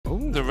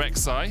the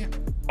Rek'Sai.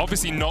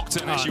 Obviously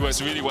Nocturne actually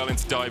works really well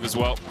into dive as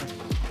well.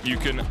 You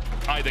can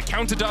either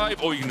counter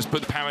dive or you can just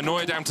put the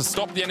Paranoia down to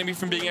stop the enemy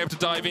from being able to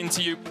dive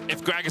into you.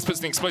 If Gragas puts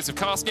an explosive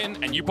cask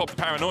in and you pop the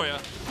Paranoia,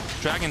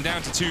 Dragon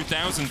down to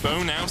 2,000.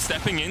 Bo now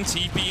stepping in,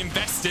 TP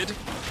invested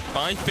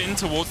by Finn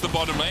towards the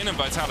bottom lane, and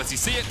Vitality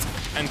see it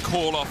and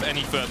call off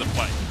any further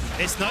play.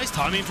 It's nice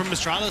timing from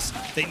Astralis.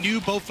 They knew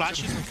both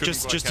flashes,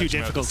 just too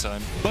difficult.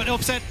 But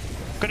Upset,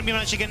 going to be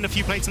actually getting a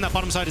few plates on that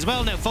bottom side as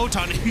well. Now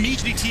Photon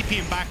immediately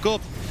TPing back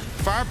up.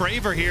 Far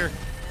braver here.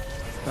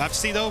 We'll have to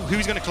see though who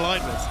he's going to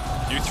collide with.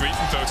 U3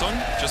 from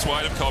Photon, just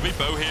wide of Kobe.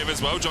 Bo here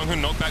as well.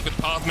 Jonghoon knocked back with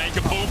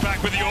Pathmaker, pulled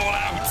back with the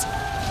all-out.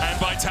 And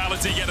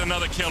Vitality get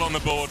another kill on the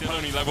board.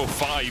 Only level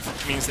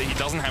 5 means that he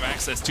doesn't have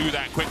access to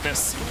that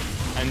quickness.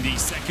 And the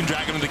second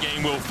dragon of the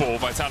game will fall.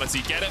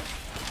 Vitality get it.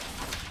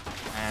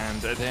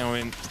 And they are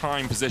in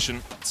prime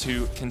position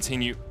to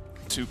continue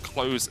to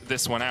close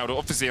this one out.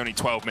 Obviously only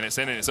 12 minutes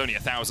in and it's only a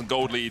 1,000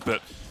 gold lead,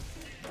 but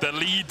the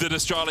lead that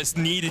Astralis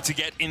needed to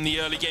get in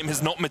the early game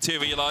has not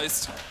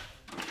materialized.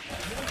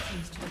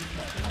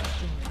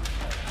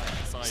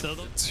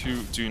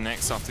 To do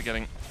next after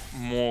getting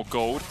more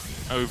gold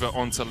over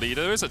onto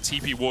leader. There is a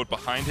TP ward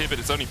behind here, but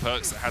it's only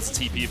Perks that has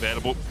TP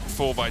available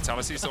for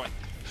Vitality. So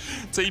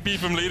TP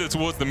from leader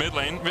towards the mid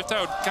lane.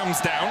 Riftout comes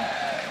down,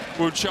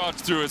 will charge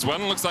through as well.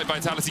 And looks like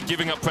Vitality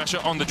giving up pressure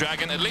on the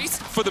Dragon, at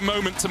least for the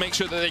moment, to make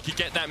sure that they could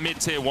get that mid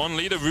tier 1.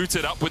 Leader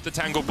rooted up with the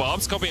Tangled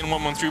Barbs. Copy and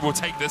 113 will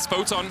take this.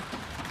 Photon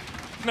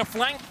in a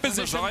flank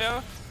position.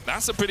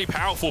 That's a pretty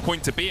powerful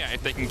point to be at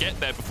if they can get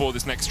there before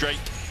this next Drake.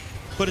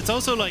 But it's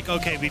also like,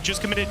 okay, we've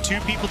just committed 2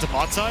 people to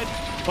bot side.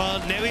 Well,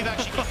 now we've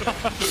actually got the...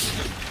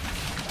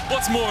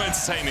 What's more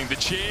entertaining, the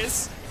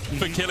cheers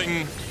for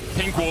killing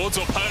pink wards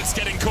or Perks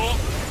getting caught?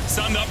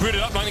 Stunned up, rooted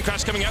up, lightning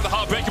crash coming out, the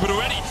heartbreaker, but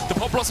already the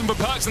pop blossom for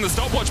Perks and the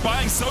stopwatch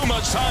buying so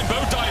much time. Bo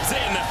dives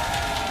in.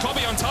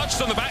 Kobe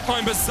untouched on the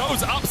backline, but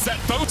so's upset.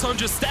 Photon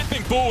just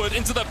stepping forward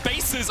into the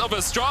faces of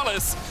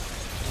Astralis.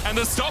 And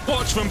the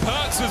stopwatch from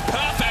Perks was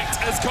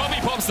perfect as Kobe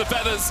pops the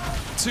feathers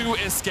to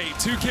escape.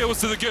 2 kills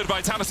to the good.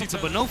 Vitality to...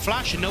 But no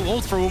flash and no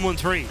ult for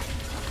 113.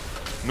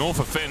 Nor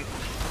for Finn.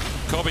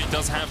 Kobe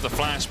does have the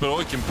flash, but all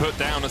he can put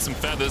down are some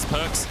feathers.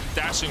 Perks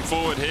dashing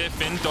forward here.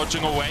 Finn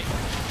dodging away.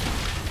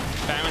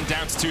 Baron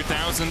down to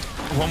 2,000.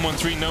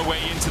 113 no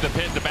way into the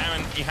pit. The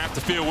Baron, you have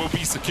to feel, will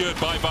be secured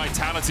by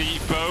Vitality.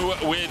 Bo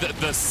with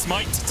the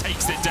smite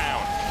takes it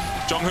down.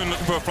 Jonghoon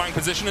looking for a flank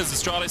position as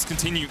Astralis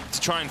continue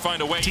to try and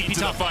find a way into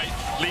the fight.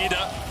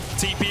 Leader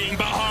TPing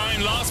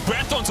behind, last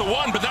breath onto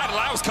one, but that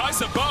allows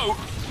Kaiser Bo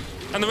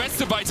and the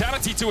rest of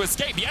Vitality to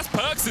escape. Yes,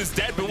 Perks is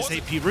dead, but what's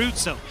AP route,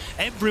 so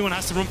everyone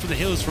has to run for the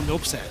hills from the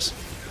upset.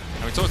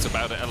 And we talked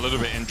about it a little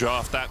bit in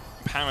draft. That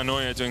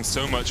Paranoia doing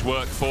so much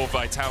work for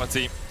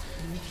Vitality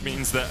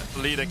means that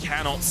Leader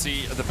cannot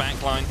see the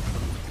backline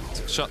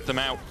to shut them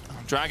out.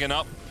 Dragon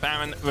up,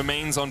 Baron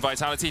remains on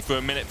Vitality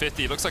for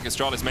 1:50. It looks like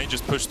Astralis may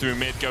just push through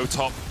mid, go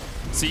top,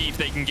 see if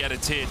they can get a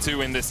tier 2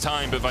 in this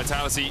time, but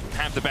Vitality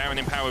have the Baron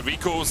empowered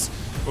recalls.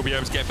 Will be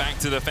able to get back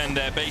to defend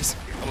their base.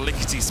 A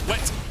lickety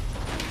split.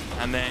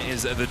 And there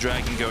is the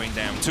Dragon going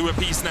down. 2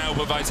 apiece now,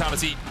 but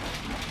Vitality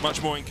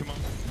much more in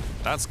command.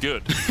 That's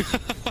good.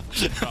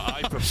 But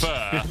I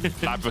prefer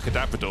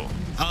Abracadabrador.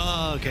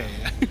 Oh, okay.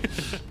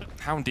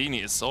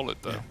 Houndini is solid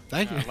though. Yeah,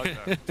 thank you. I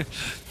like that.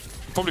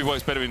 Probably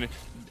works better in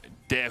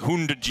Der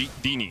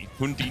Hundini.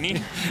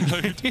 Hundini?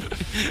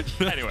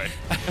 Anyway,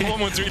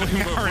 113 looking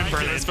for a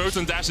flank as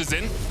Photon dashes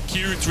in.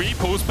 Q3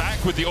 pulls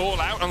back with the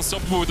all-out,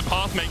 unstoppable with the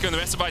Pathmaker, and the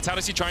rest of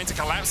Vitality trying to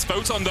collapse.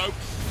 Photon, though,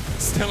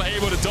 still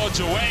able to dodge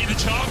away. The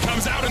charm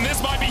comes out, and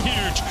this might be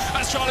huge.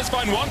 Astralis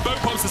find one. Bo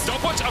pops the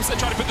stopwatch. Upset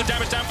trying to put the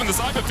damage down from the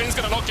side, but Finn's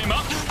going to lock him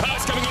up.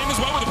 Perks coming in as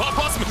well with the pop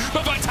blossom,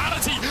 but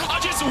Vitality are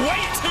just way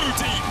too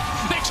deep.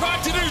 They tried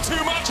to do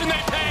too much, and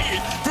they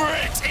paid for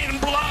it in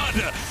blood.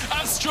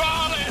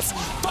 Astralis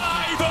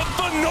 5 up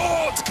for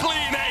naught.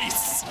 Clean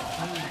ace.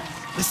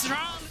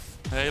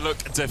 They look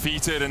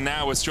defeated, and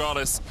now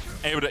Astralis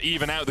able to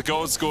even out the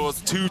gold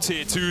scores. 2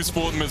 tier 2s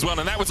for them as well,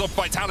 and that was off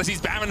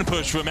Vitality's Baron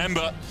push,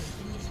 remember.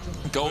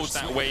 Gold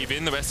that wave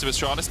in, the rest of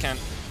Astralis can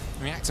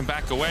react and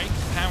back away.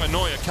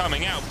 Paranoia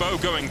coming out, Bo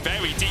going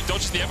very deep,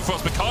 dodges the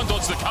Everfrost but can't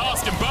dodge the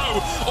cask, and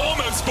Bo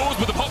almost falls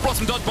with the pop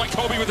blossom dodged by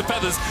Kobe with the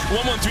feathers.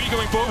 113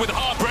 going forward with a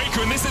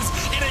heartbreaker, and this is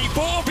in a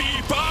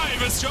 4v5.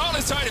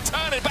 Astralis trying to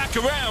turn it back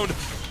around.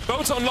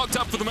 Photon locked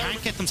up for the moment.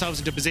 Can't get themselves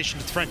into position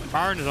to threaten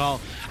Baron at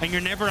all, and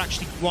you're never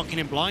actually walking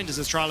in blind as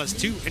Astralis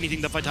to anything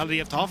that Vitality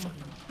have to offer.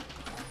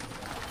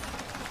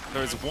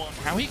 There is one.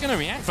 How are you going to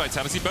react,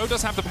 Vitality? Bo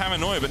does have the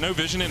Paranoia, but no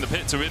vision in the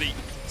pit to really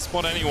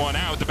spot anyone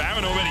out. The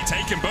Baron already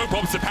taken. Bo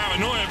pops the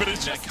Paranoia, but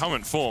it's just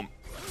current form.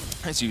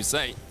 As you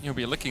say, you'll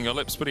be licking your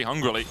lips pretty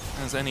hungrily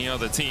as any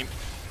other team.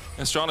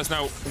 Astralis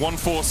now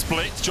 1-4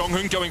 split.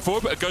 Jonghoon going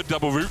forward, but a good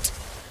double route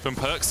from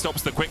Perks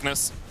stops the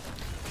quickness.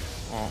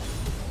 Oh.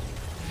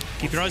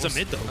 Keep your eyes on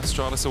mid, though.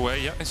 Astralis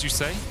away, yeah, as you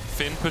say.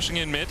 Finn pushing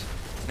in mid.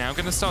 Now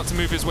going to start to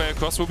move his way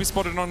across. Will be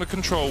spotted on the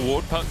control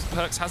ward.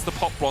 Perks has the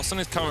Pop Blossom,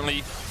 is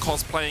currently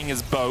cosplaying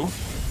as Bo.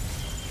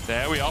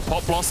 There we are,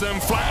 Pop Blossom.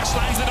 Flash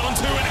lands it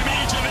onto it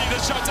immediately.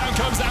 The shutdown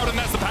comes out, and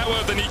that's the power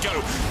of the Nico.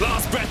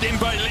 Last breath in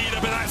by Leader,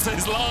 but that's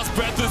his last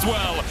breath as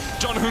well.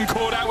 John Hoon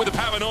caught out with the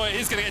paranoia.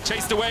 He's going to get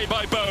chased away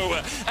by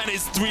Bo, and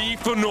it's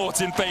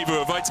 3-0 in favor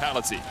of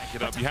Vitality.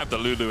 You have the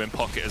Lulu in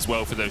pocket as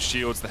well for those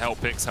shields, the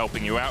help picks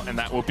helping you out, and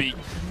that will be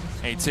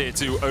a tier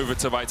 2 over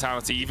to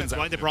Vitality. Evens That's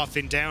why they brought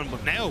Finn down,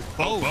 but now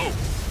Bo.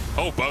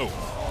 Oh, Bo.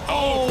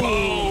 Oh,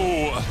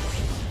 Bo.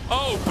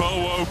 Oh, Bo.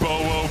 Oh, Bo.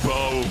 Oh,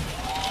 Bo.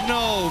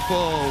 No,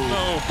 Bo.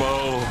 Oh,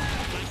 Bo.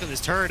 Flank on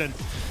this turret, and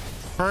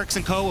Perks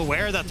and co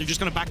aware that they're just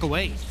going to back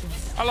away.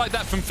 I like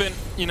that from Finn.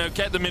 You know,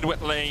 get the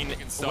mid-wet lane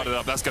and start it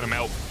up. That's going to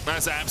melt.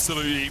 That's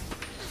absolutely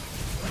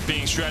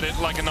being shredded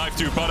like a knife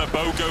through butter.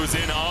 Bo goes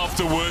in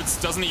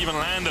afterwards, doesn't even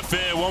land the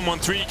fear.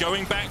 1-1-3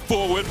 going back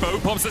forward. Bo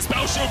pops the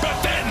spell shield, but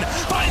Finn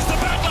finds the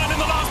backline,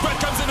 and the last breath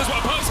comes in as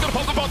well. Bo's going to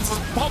pop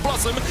the pop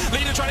blossom.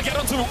 Leader trying to get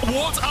onto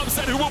Ward's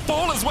Upset, who will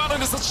fall as well,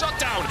 and it's a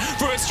shutdown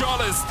for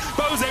Astralis.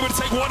 Bo's able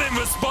to take one in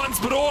response,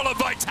 but all of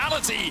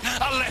Vitality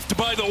are left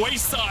by the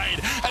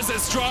wayside as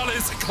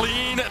Astralis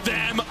clean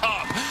them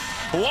up.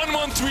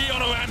 1-1-3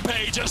 on a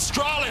rampage,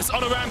 Astralis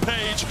on a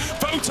rampage,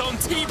 Photon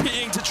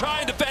TPing to try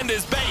and defend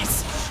his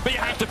base, but you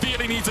have to feel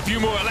he needs a few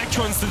more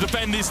electrons to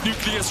defend this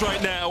nucleus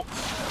right now.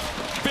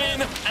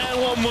 Finn and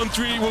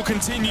 1-1-3 will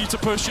continue to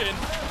push in,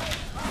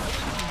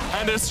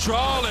 and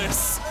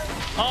Astralis,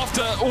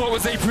 after what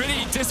was a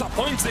pretty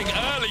disappointing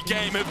early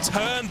game, have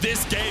turned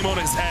this game on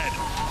its head.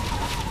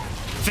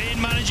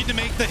 Finn managing to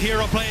make the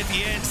hero play at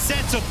the end,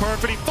 sets up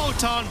perfectly.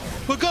 Photon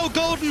will go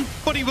golden,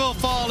 but he will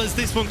fall as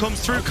this one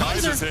comes through.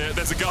 Kaiser's here.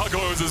 There's a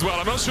Gargoyles as well.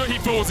 I'm not sure he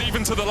falls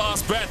even to the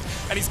last breath,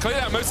 and he's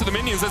cleared out most of the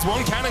minions. There's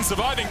one cannon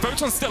surviving.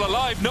 Photon's still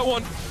alive. No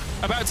one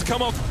about to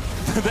come off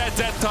their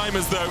death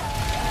timers, though.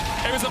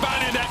 It was a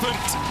valiant effort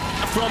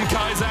from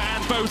Kaiser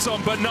and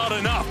Photon, but not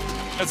enough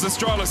as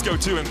Astralis go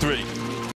 2-3.